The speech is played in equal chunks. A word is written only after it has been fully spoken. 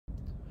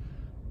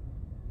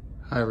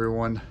Hi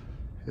everyone,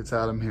 it's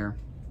Adam here.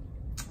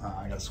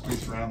 I gotta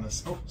squeeze around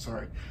this. Oh,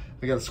 sorry.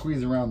 I gotta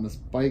squeeze around this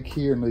bike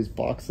here and these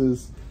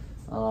boxes.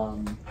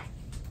 So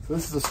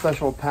this is a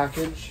special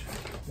package,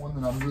 one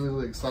that I'm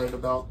really excited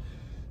about.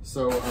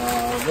 So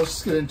let's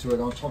just get into it.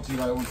 I'll talk to you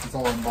about it once it's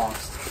all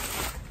unboxed.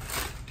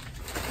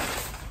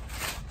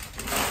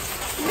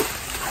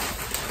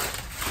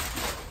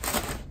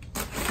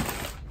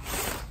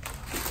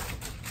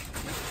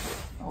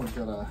 Oh, we've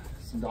got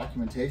some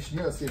documentation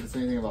here. Let's see if it's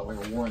anything about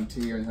like a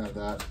warranty or anything like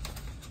that.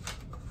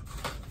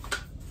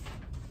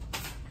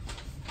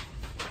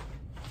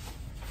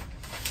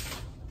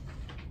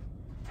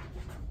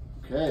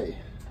 Okay.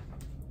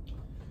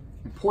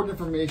 Important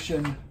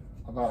information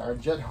about our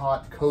Jet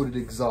Hot coated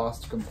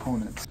exhaust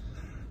components.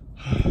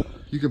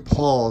 You can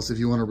pause if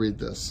you want to read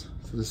this.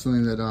 So this is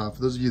something that,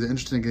 for those of you that are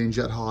interested in getting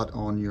Jet Hot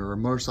on your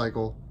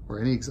motorcycle or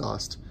any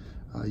exhaust,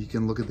 you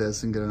can look at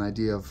this and get an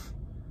idea of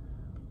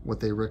what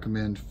they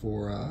recommend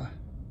for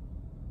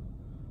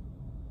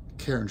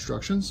care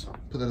instructions.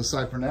 Put that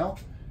aside for now,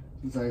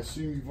 since I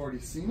assume you've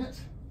already seen it.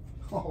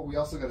 Oh, we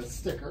also got a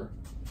sticker.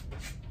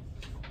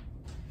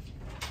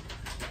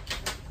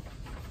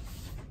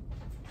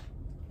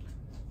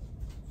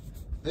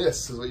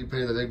 This is what you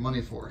pay the big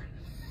money for.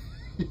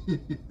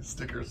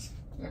 Stickers.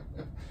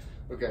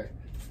 Okay.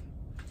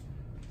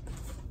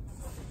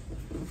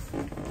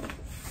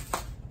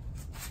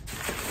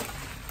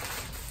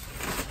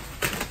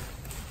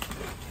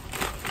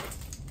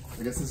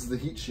 I guess this is the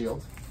heat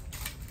shield.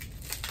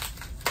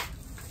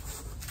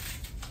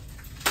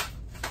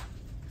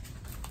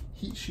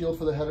 Heat shield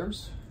for the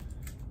headers.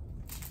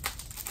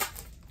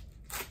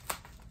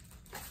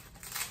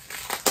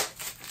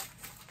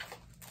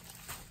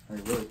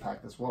 They really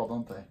pack this well,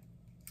 don't they?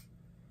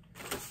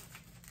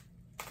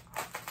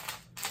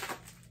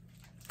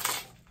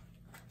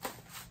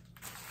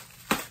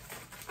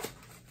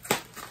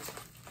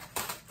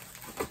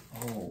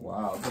 Oh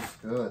wow, that's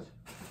good.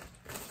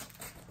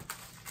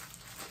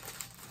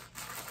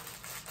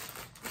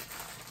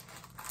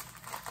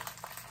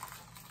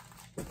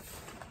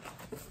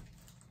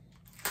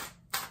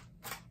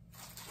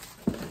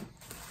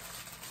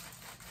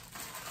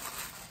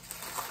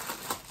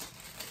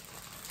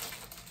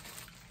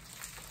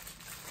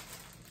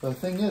 The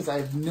thing is, I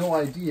have no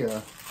idea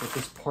what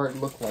this part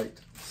looked like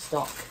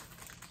stock.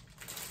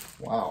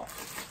 Wow.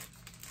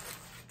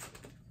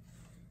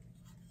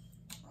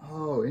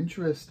 Oh,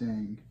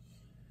 interesting.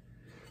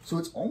 So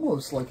it's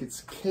almost like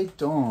it's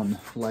caked on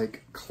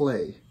like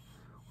clay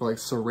or like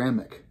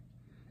ceramic.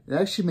 It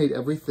actually made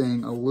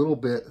everything a little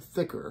bit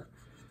thicker.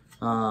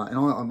 And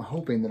I'm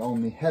hoping that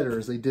on the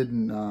headers, they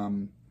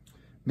didn't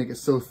make it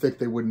so thick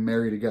they wouldn't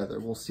marry together.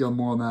 We'll see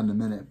more on that in a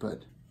minute,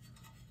 but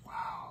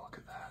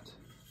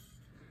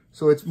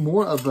so it's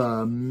more of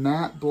a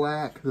matte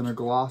black than a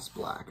gloss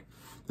black.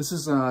 This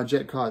is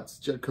Jet Hot's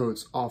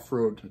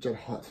off-road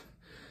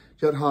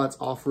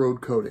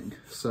coating.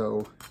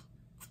 So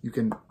you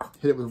can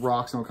hit it with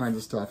rocks and all kinds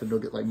of stuff and it'll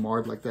get like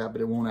marred like that,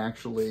 but it won't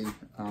actually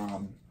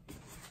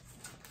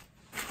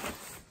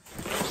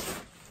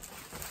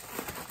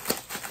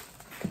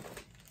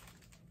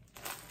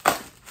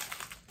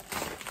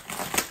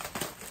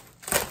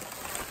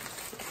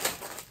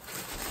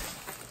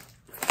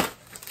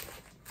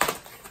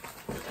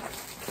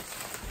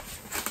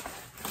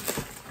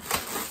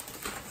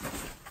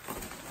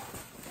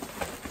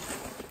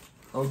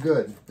Oh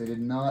good, they did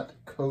not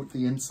coat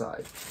the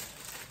inside.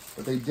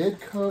 But they did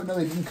coat, no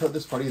they didn't coat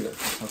this part either.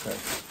 Okay,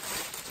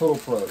 total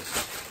pros.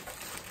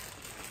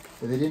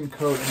 But they didn't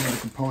coat any of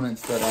the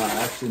components that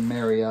actually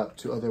marry up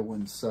to other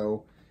ones,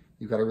 so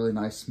you've got a really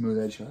nice smooth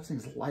edge. This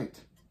thing's light.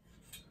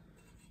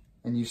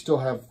 And you still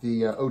have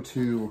the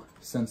O2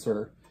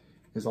 sensor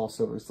is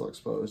still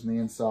exposed, and the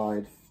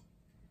inside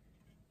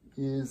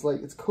is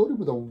like, it's coated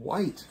with a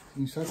white.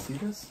 Can you see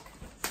this?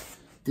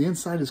 The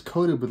inside is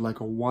coated with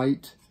like a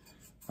white,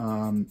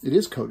 it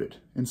is coated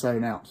inside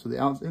and out. So the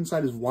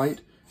inside is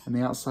white and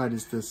the outside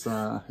is this,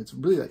 it's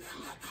really like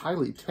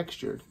highly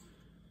textured.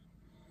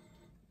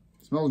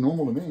 It smells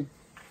normal to me.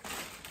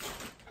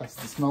 That's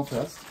the smell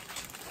test.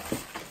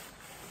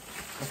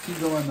 Let's keep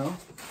going though.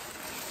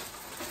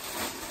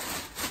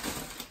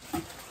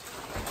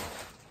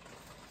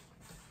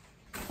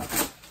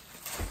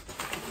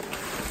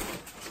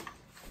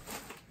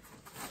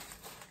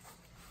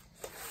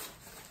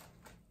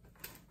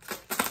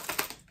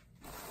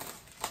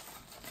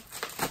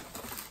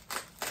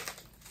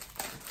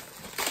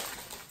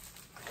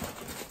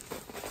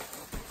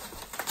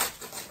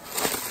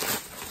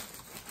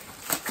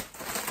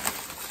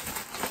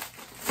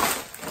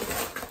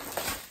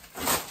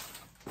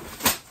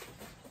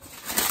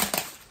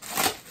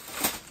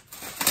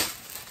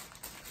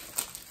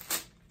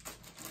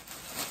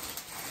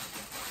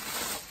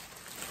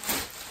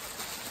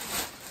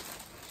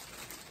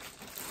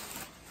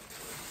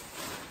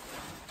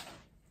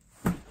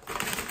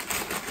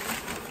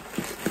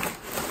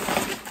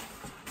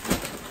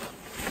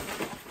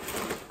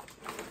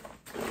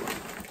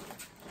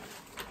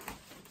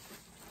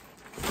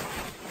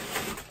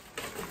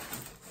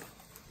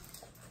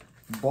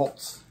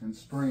 bolts and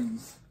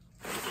springs.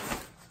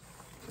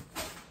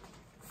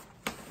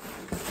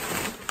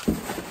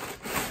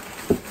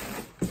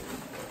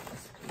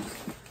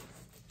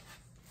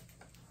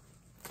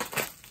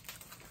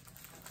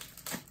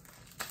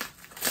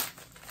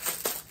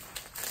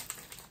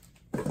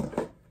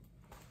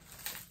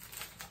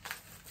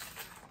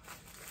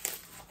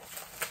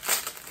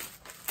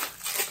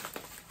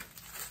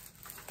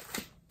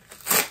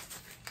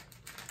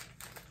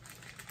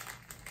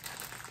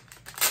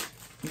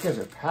 You guys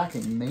are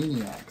packing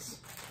maniacs.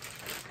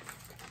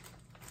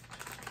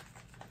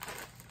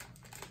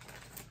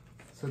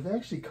 So they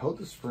actually coat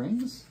the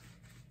springs?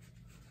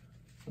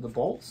 Or the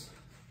bolts?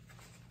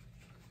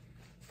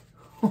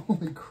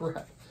 Holy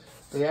crap.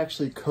 They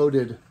actually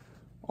coated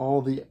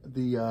all the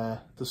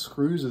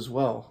screws as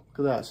well.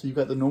 Look at that. So you've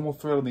got the normal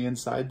thread on the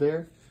inside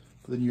there,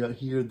 but then you got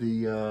here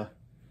the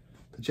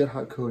jet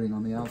hot coating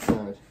on the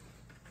outside.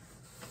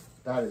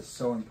 That is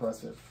so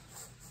impressive.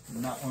 You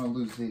do not want to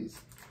lose these.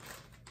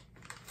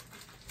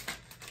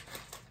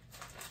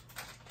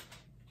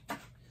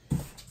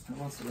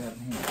 What else do we have in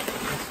here?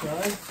 This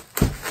guy.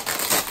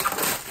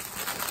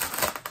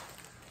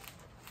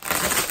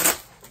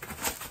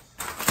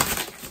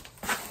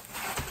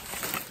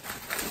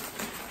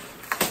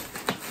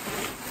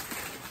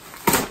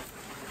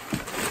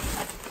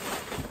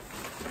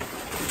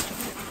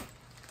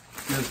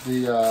 Here's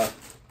the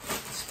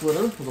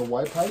splitter for the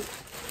Y pipe.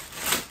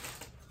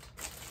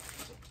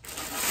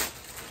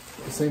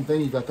 The same thing,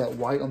 you've got that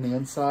white on the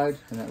inside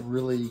and that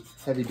really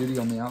heavy duty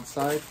on the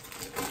outside.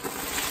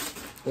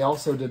 They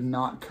also did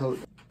not coat.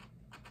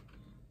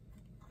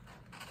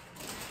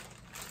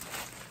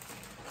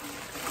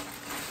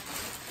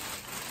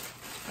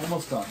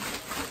 Almost done.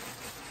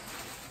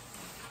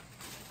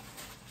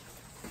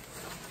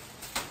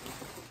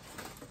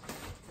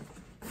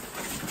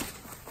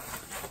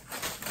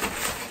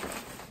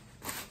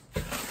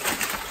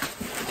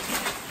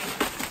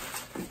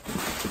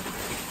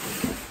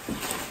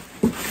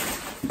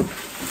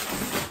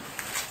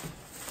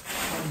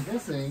 I'm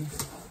guessing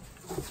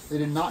they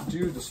did not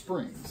do the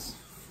springs.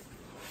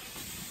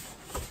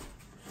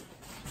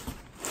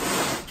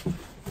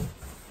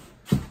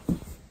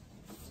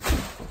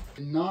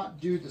 Did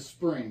not do the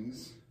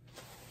springs,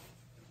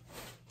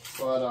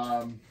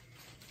 but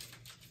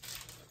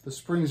the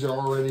springs are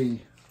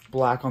already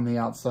black on the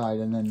outside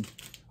and then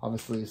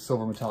obviously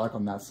silver metallic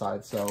on that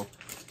side, so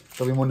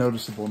they'll be more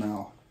noticeable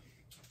now.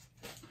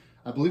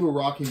 I believe we're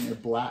rocking a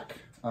black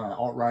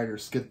Alt-Rider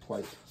skid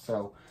plate,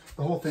 so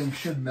the whole thing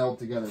should meld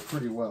together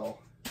pretty well.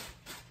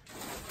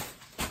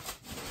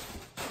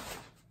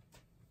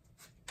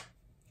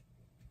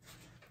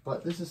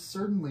 But this is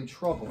certainly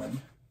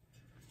troubling.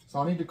 So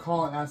I'll need to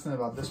call and ask them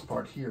about this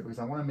part here because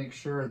I want to make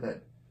sure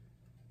that,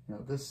 you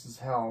know, this is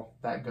how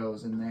that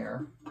goes in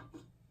there.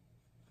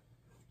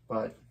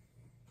 But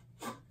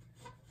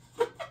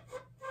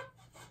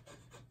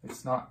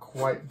it's not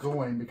quite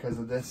going because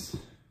of this.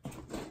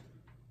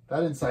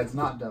 That inside's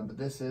not done, but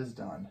this is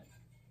done.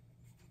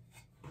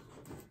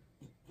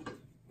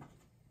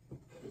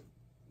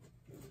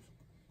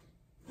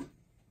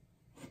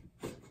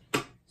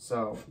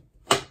 So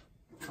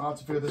I'll have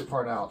to figure this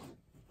part out.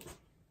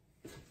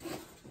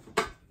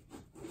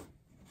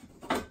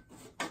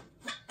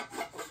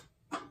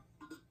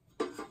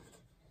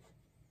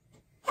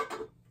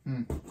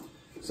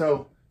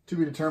 So, to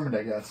be determined,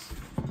 I guess.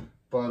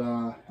 But,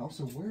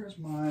 also, where's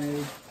my...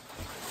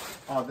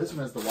 Oh, this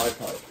one has the Y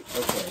pipe.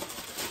 Okay.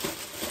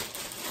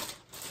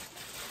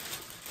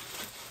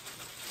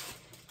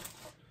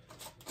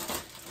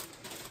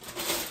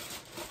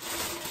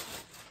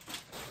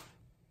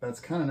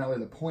 That's kind of not really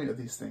the point of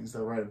these things,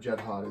 though, right, of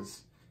Jet Hot,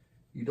 is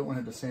you don't want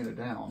to have to sand it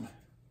down.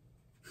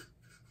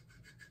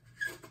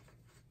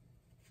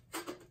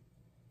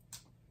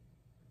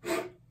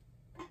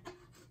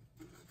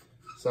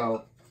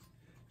 So,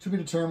 to be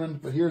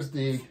determined, but here's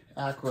the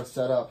Acra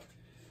setup.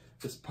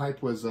 This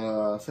pipe was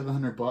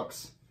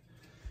 $700.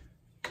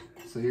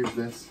 So here's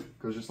this,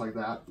 goes just like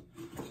that.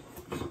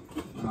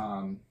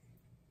 So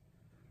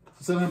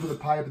 $700 for the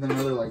pipe, and then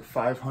another like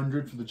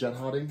 $500 for the jet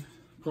hotting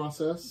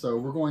process. So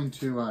we're going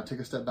to take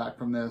a step back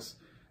from this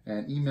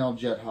and email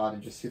Jet Hot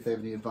and just see if they have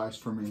any advice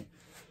for me.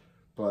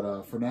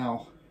 But for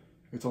now,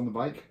 it's on the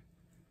bike.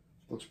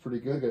 Looks pretty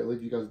good. Gotta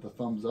leave you guys with a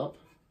thumbs up.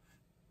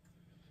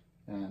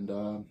 And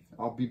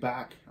I'll be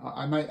back.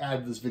 I might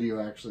add this video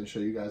actually, show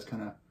you guys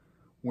kind of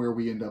where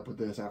we end up with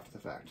this after the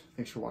fact.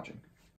 Thanks for watching.